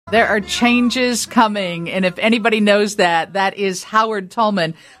There are changes coming, and if anybody knows that, that is Howard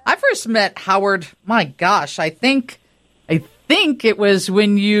Tullman. I first met Howard, my gosh, I think it was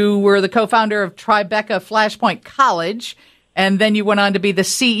when you were the co-founder of Tribeca Flashpoint College, and then you went on to be the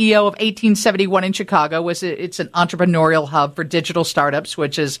CEO of 1871 in Chicago. It's an entrepreneurial hub for digital startups,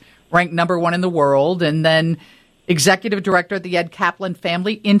 which is ranked #1 in the world, and then executive director at the Ed Kaplan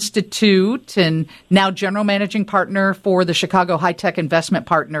Family Institute, and now general managing partner for the Chicago High-Tech Investment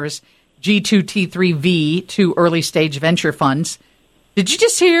Partners, G2T3V, 2 early-stage venture funds. Did you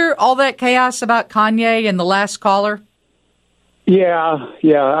just hear all that chaos about Kanye and the last caller? Yeah.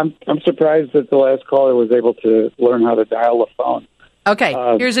 I'm surprised that the last caller was able to learn how to dial the phone. Okay,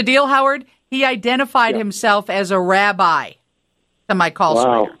 here's the deal, Howard. He identified himself as a rabbi to my call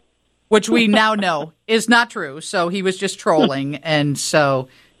screener, which we now know is not true. So he was just trolling, and so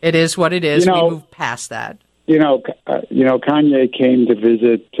it is what it is. We moved past that. Kanye came to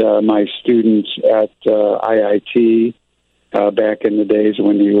visit my students at IIT back in the days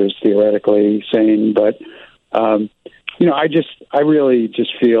when he was theoretically sane. But I really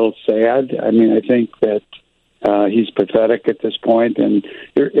just feel sad. I mean, I think that he's pathetic at this point, and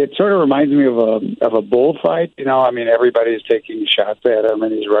it sort of reminds me of a bullfight. Everybody's taking shots at him,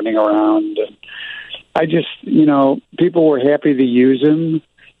 and he's running around. And I just, people were happy to use him.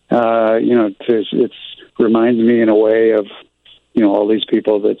 It reminds me in a way of, all these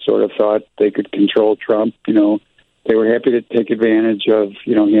people that sort of thought they could control Trump. They were happy to take advantage of,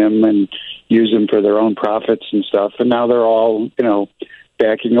 him and use him for their own profits and stuff. And now they're all,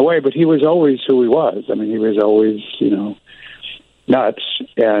 backing away. But he was always who he was. I mean, he was always, nuts.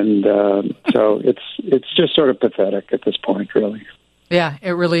 And so it's just sort of pathetic at this point, really. Yeah,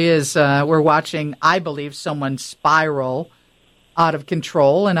 it really is. We're watching, I believe, someone spiral out of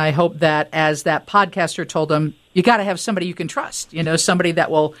control. And I hope that, as that podcaster told him, you got to have somebody you can trust, somebody that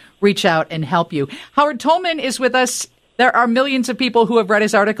will reach out and help you. Howard Tullman is with us. There are millions of people who have read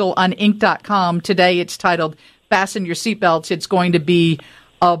his article on Inc.com. Today it's titled, Fasten Your Seatbelts. It's going to be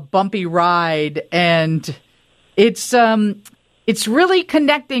a bumpy ride. And it's really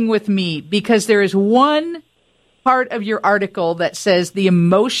connecting with me because there is one part of your article that says the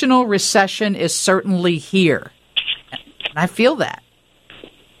emotional recession is certainly here. And I feel that.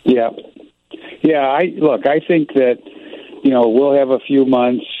 Yeah. I think that, we'll have a few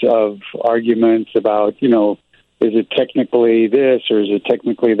months of arguments about, is it technically this or is it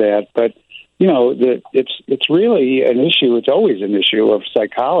technically that? But, it's really an issue. It's always an issue of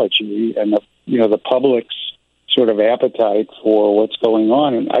psychology and the public's sort of appetite for what's going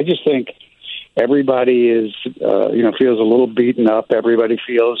on. And I just think everybody is, feels a little beaten up. Everybody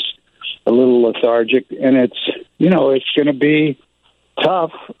feels a little lethargic, and it's going to be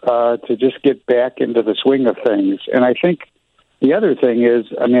tough to just get back into the swing of things. And I think the other thing is,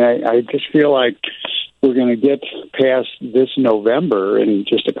 I just feel like we're going to get past this November in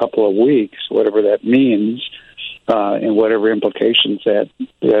just a couple of weeks, whatever that means, and whatever implications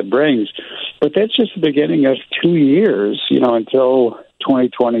that brings. But that's just the beginning of 2 years, until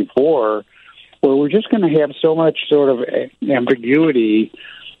 2024, where we're just going to have so much sort of ambiguity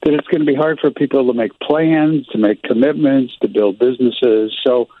that it's going to be hard for people to make plans, to make commitments, to build businesses.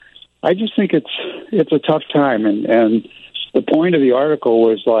 So I just think it's a tough time. And the point of the article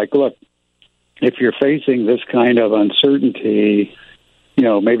was like, look, if you're facing this kind of uncertainty,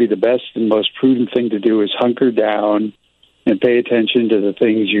 maybe the best and most prudent thing to do is hunker down and pay attention to the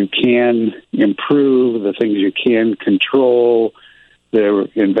things you can improve, the things you can control, the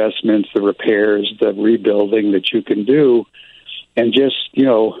investments, the repairs, the rebuilding that you can do, and just,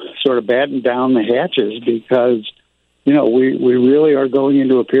 sort of batten down the hatches because, we really are going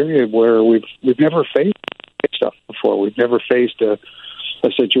into a period where we've never faced stuff before. We've never faced a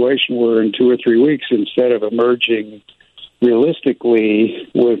situation where in 2 or 3 weeks, instead of emerging realistically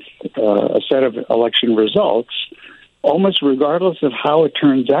with a set of election results, almost regardless of how it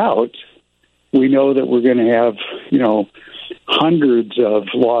turns out, we know that we're going to have, hundreds of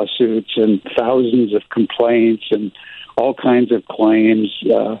lawsuits and thousands of complaints and all kinds of claims.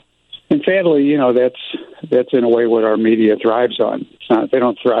 And sadly, that's in a way what our media thrives on. They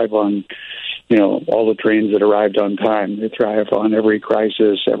don't thrive on, all the trains that arrived on time. They thrive on every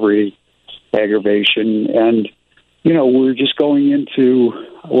crisis, every aggravation. And, we're just going into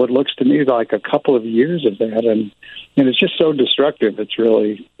what looks to me like a couple of years of that. And it's just so destructive. It's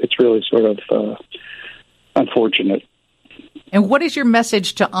really sort of unfortunate. And what is your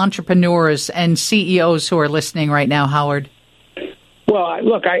message to entrepreneurs and CEOs who are listening right now, Howard? Well,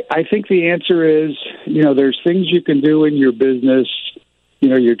 look, I think the answer is, there's things you can do in your business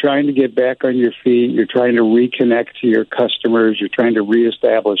you're trying to get back on your feet. You're trying to reconnect to your customers. You're trying to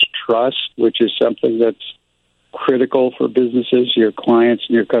reestablish trust, which is something that's critical for businesses. Your clients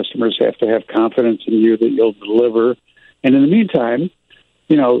and your customers have to have confidence in you that you'll deliver. And in the meantime,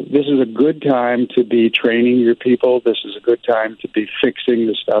 this is a good time to be training your people. This is a good time to be fixing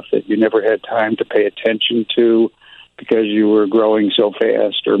the stuff that you never had time to pay attention to because you were growing so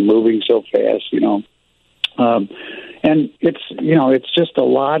fast or moving so fast, and it's just a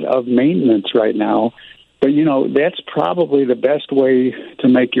lot of maintenance right now. But, that's probably the best way to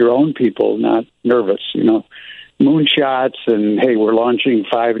make your own people not nervous, moonshots and, hey, we're launching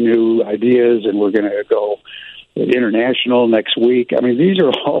 5 new ideas and we're going to go international next week. I mean, these are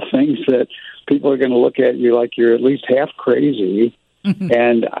all things that people are going to look at you like you're at least half crazy.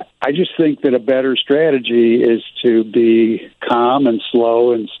 And I just think that a better strategy is to be calm and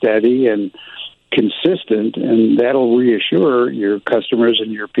slow and steady and consistent, and that'll reassure your customers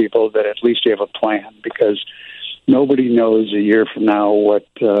and your people that at least you have a plan, because nobody knows a year from now what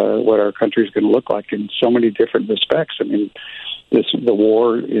our country is going to look like in so many different respects. I mean, the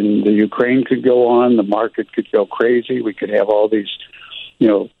war in the Ukraine could go on, the market could go crazy, we could have all these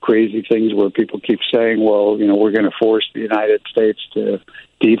crazy things where people keep saying, well, we're going to force the United States to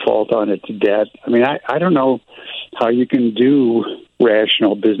default on its debt. I mean, I don't know how you can do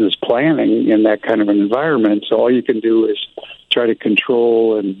rational business planning in that kind of an environment. So all you can do is try to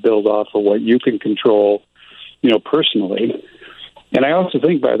control and build off of what you can control, personally. And I also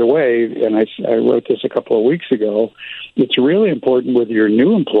think, by the way, and I wrote this a couple of weeks ago, it's really important with your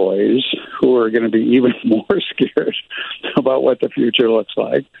new employees who are going to be even more scared about what the future looks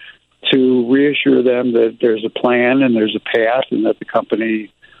like, to reassure them that there's a plan and there's a path and that the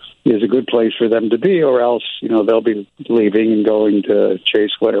company is a good place for them to be, or else, they'll be leaving and going to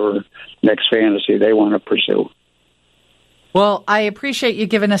chase whatever next fantasy they want to pursue. Well, I appreciate you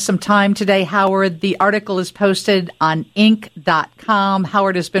giving us some time today, Howard. The article is posted on Inc.com.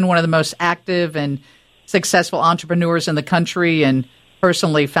 Howard has been one of the most active and successful entrepreneurs in the country and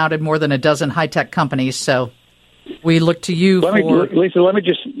personally founded more than a dozen high-tech companies. So we look to you Lisa, let me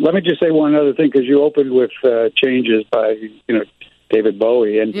just say one other thing, because you opened with Changes by, David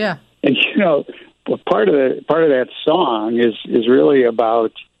Bowie. And, yeah. And, part of that song is really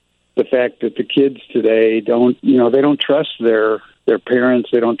about the fact that the kids today don't trust their parents.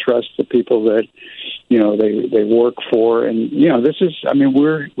 They don't trust the people that, they work for. And, this is,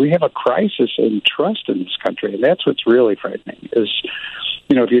 we have a crisis in trust in this country. And that's what's really frightening is,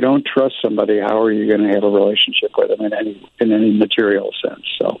 if you don't trust somebody, how are you going to have a relationship with them in any material sense?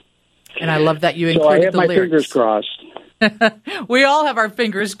 So, and I love that you included so I have the my lyrics. fingers crossed. We all have our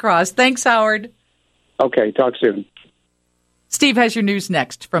fingers crossed. Thanks, Howard. Okay, talk soon. Steve has your news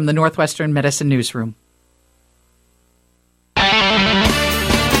next from the Northwestern Medicine Newsroom.